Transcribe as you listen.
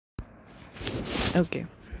Okay,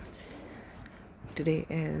 today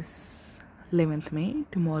is 11th May.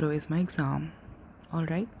 Tomorrow is my exam.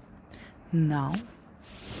 Alright, now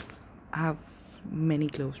I have many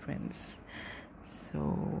close friends. So,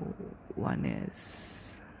 one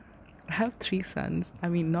is I have three sons. I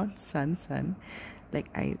mean, not son. Like,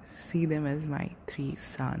 I see them as my three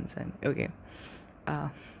sons. And okay,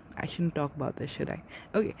 I shouldn't talk about this, should I?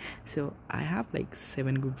 Okay, so I have like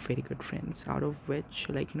seven very good friends, out of which,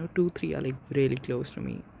 like, 2, 3 are like really close to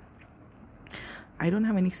me. I don't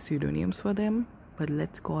have any pseudonyms for them, but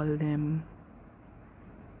let's call them.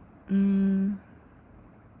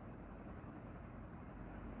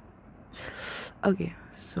 Okay,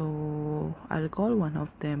 so I'll call one of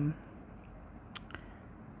them.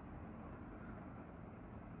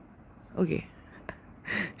 Okay,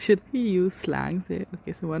 should we use slangs here?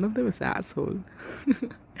 Okay, so one of them is asshole.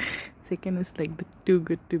 Second is like the too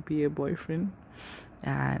good to be a boyfriend,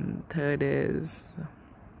 and third is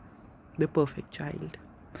the perfect child.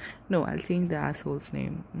 No, I'll change the asshole's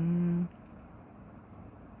name.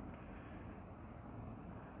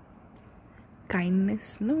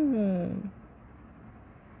 Kindness? No.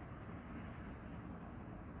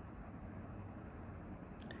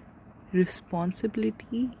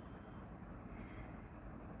 Responsibility?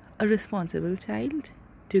 A responsible child?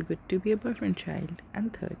 Too good to be a boyfriend child.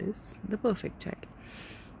 And third is the perfect child.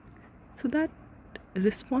 So that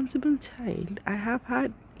responsible child, I have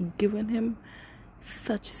had given him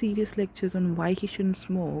such serious lectures on why he shouldn't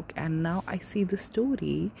smoke, and now I see the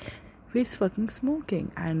story where he's fucking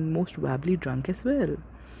smoking and most probably drunk as well.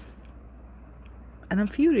 And I'm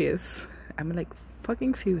furious. I'm like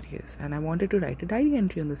fucking furious, and I wanted to write a diary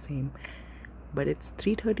entry on the same, but it's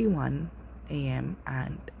 3:31 a.m.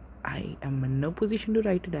 and I am in no position to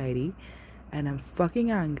write a diary, and I'm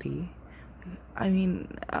fucking angry. I mean,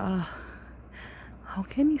 how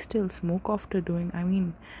can he still smoke after doing,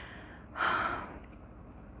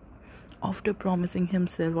 after promising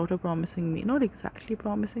himself, after promising me, not exactly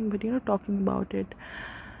promising, but talking about it,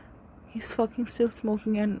 he's fucking still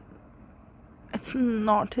smoking, and it's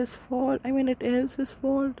not his fault. I mean, it is his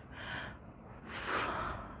fault.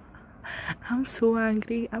 I'm so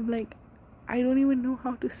angry. I'm like, I don't even know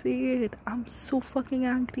how to say it. I'm so fucking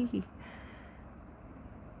angry.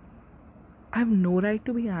 I have no right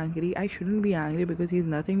to be angry. I shouldn't be angry because he's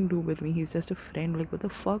nothing to do with me. He's just a friend. Like, what the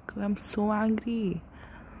fuck? I'm so angry.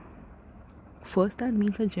 First, that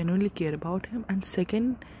means I genuinely care about him. And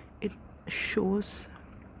second, it shows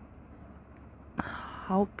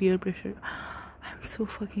how peer pressure. I'm so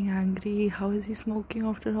fucking angry. How is he smoking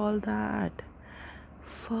after all that?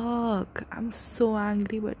 Fuck. I'm so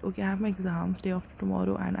angry. But okay, I have my exams day after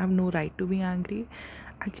tomorrow and I have no right to be angry.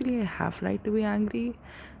 Actually, I have right to be angry.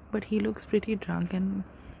 But he looks pretty drunk and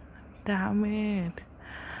damn it.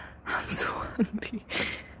 I'm so hungry.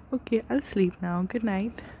 Okay, I'll sleep now. Good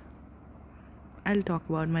night. I'll talk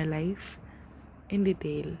about my life in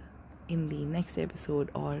detail in the next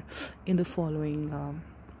episode or in the following.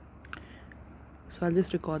 So I'll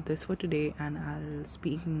just record this for today and I'll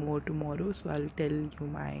speak more tomorrow. So I'll tell you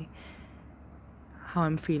how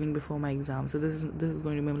I'm feeling before my exam. So this is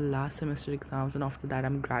going to be my last semester exams, and after that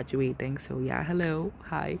I'm graduating. So yeah, hello,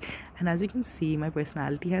 hi. And as you can see, my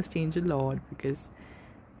personality has changed a lot because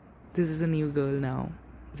this is a new girl now.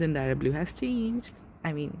 Zendaya Blue has changed.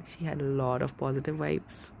 I mean, she had a lot of positive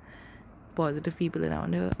vibes, positive people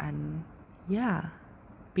around her, and yeah,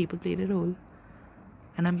 people played a role,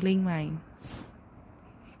 and I'm playing mine.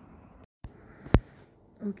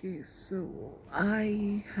 Okay, so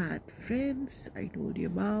I had friends I told you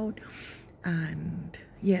about, and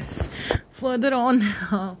yes, further on,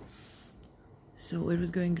 so it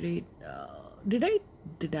was going great.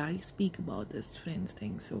 Did I speak about this friends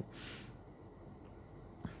thing? So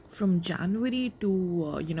from January to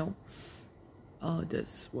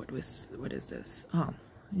what is this?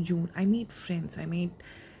 June. I made friends. I made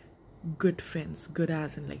good friends, good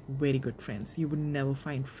as in like very good friends. You would never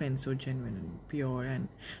find friends so genuine and pure, and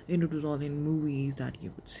it was all in movies that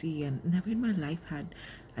you would see, and never in my life had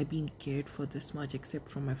I been cared for this much except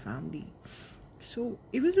from my family. So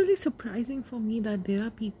it was really surprising for me that there are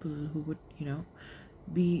people who would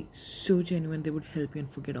be so genuine, they would help you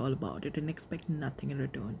and forget all about it and expect nothing in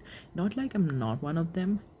return. Not like I'm not one of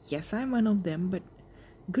them. Yes, I'm one of them, but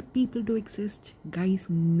good people do exist. Guys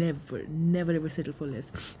never ever settle for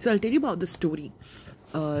less. So I'll tell you about the story.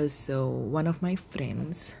 So one of my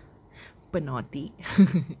friends, Panati,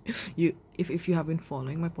 if you have been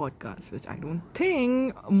following my podcast, which I don't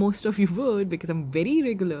think most of you would because I'm very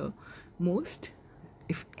regular. Most,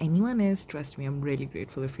 if anyone is, trust me, I'm really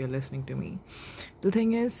grateful if you're listening to me. The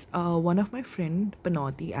thing is, one of my friend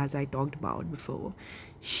Panoti, as I talked about before,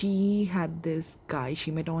 she had this guy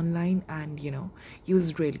she met online, and he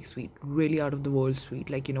was really sweet, really out of the world sweet.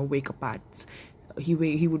 Like, wake up at he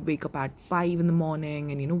would wake up at 5 in the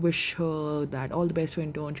morning and wish her that all the best for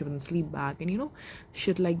internship and sleep back, and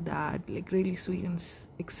shit like that, like really sweet and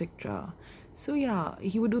etc. So yeah,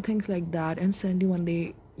 he would do things like that. And suddenly one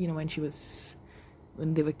day,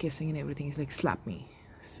 when they were kissing and everything, he's like, slap me.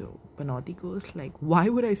 So Panoti goes like, why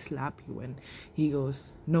would I slap you? And he goes,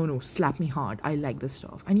 no, slap me hard, I like this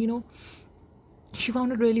stuff. And she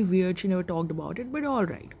found it really weird, she never talked about it, but all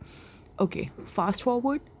right. Okay, fast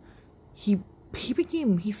forward, he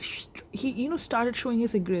started showing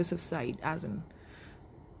his aggressive side, as in,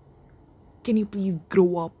 can you please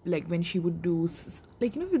grow up? Like, when she would do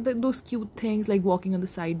like those cute things, like walking on the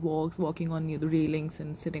sidewalks, walking on the railings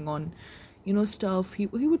and sitting on stuff, he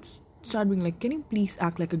would start being like, can you please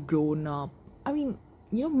act like a grown up? I mean,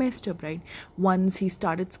 messed up, right? Once he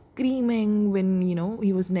started screaming when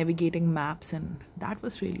he was navigating maps, and that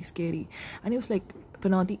was really scary. And he was like,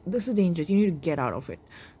 Panoti, this is dangerous, you need to get out of it.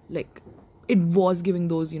 Like, it was giving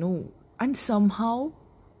those, and somehow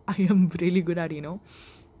I am really good at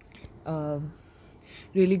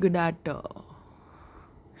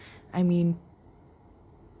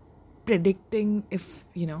predicting if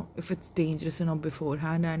it's dangerous enough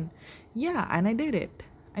beforehand. And yeah, and I did it.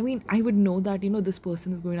 I mean, I would know that this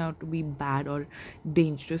person is going out to be bad or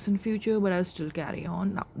dangerous in future, but I'll still carry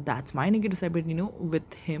on. Now that's my negative side, but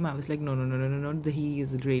with him I was like, no, he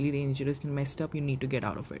is really dangerous and messed up, you need to get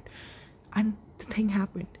out of it. And the thing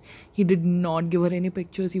happened, he did not give her any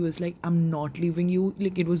pictures. He was like, I'm not leaving you.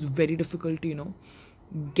 Like, it was very difficult to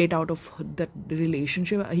get out of that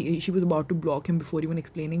relationship. She was about to block him before even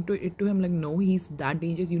explaining it to him, like, no, he's that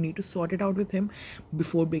dangerous, you need to sort it out with him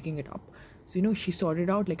before breaking it up. So she sorted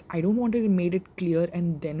out, like, I don't want it, made it clear.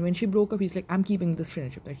 And then when she broke up, he's like, I'm keeping this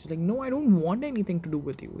friendship. Like, she's like, no, I don't want anything to do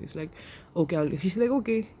with you. He's like, okay, she's like,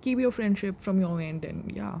 okay, keep your friendship from your end. And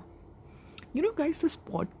yeah, guys, this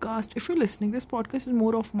podcast, if you're listening, this podcast is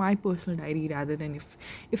more of my personal diary, rather than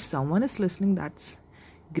if someone is listening, that's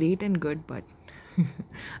great and good, but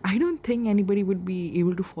I don't think anybody would be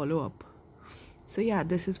able to follow up. So yeah,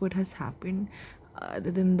 this is what has happened.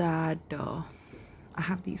 Other than that, I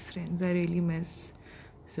have these friends I really miss.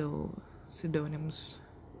 So pseudonyms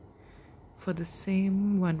for the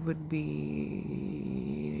same one would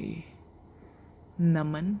be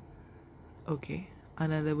Naman. Okay.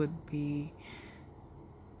 Another would be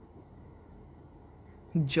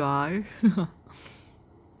Jar.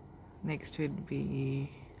 Next would be,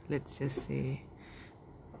 let's just say,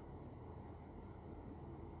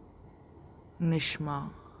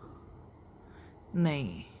 Nishma.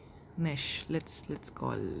 Nish. Let's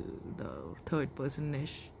call the third person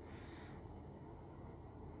Nish.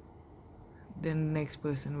 Then the next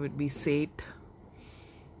person would be Seth.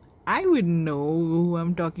 I would know who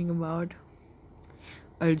I'm talking about.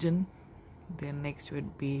 Arjun. Then next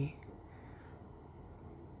would be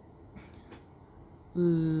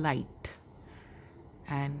Light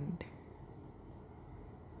and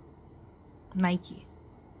Nike.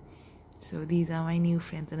 So these are my new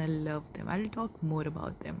friends and I love them. I'll talk more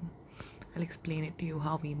about them. I'll explain it to you,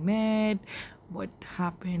 how we met, what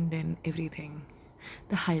happened and everything.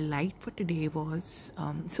 The highlight for today was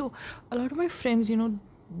so a lot of my friends,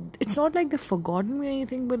 it's not like they've forgotten me or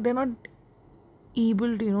anything, but they're not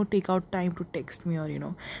able to take out time to text me, or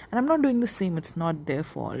and I'm not doing the same. It's not their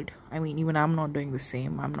fault. I mean, even I'm not doing the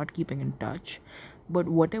same. I'm not keeping in touch. But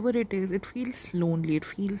whatever it is, it feels lonely. It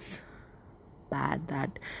feels bad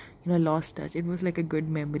that I lost touch. It was like a good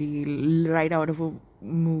memory right out of a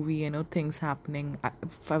movie, things happening.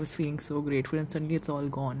 I was feeling so grateful, and suddenly it's all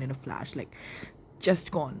gone in a flash, like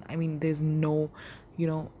just gone. I mean, there's no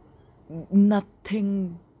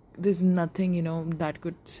nothing, there's nothing that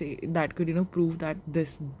could prove that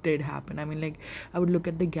this did happen. I mean, like, I would look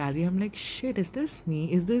at the gallery, I'm like, shit, is this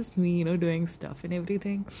me doing stuff and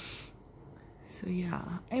everything. So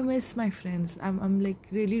yeah, I miss my friends. I'm like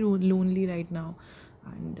really lonely right now,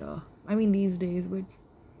 and I mean these days, but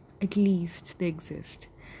at least they exist,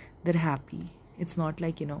 they're happy. It's not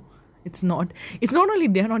like it's not only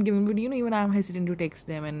they're not giving, but even I'm hesitant to text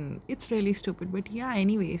them, and it's really stupid. But yeah,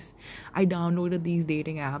 anyways, I downloaded these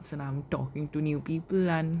dating apps and I'm talking to new people,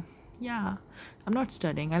 and yeah, I'm not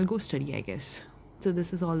studying. I'll go study, I guess. So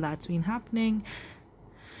this is all that's been happening.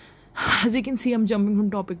 As you can see, I'm jumping from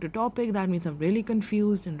topic to topic. That means I'm really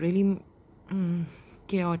confused and really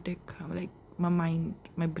chaotic. I'm like,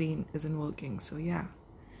 my brain isn't working. So yeah,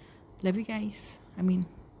 love you guys. I mean,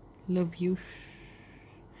 love you.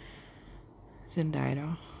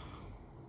 Zendaya.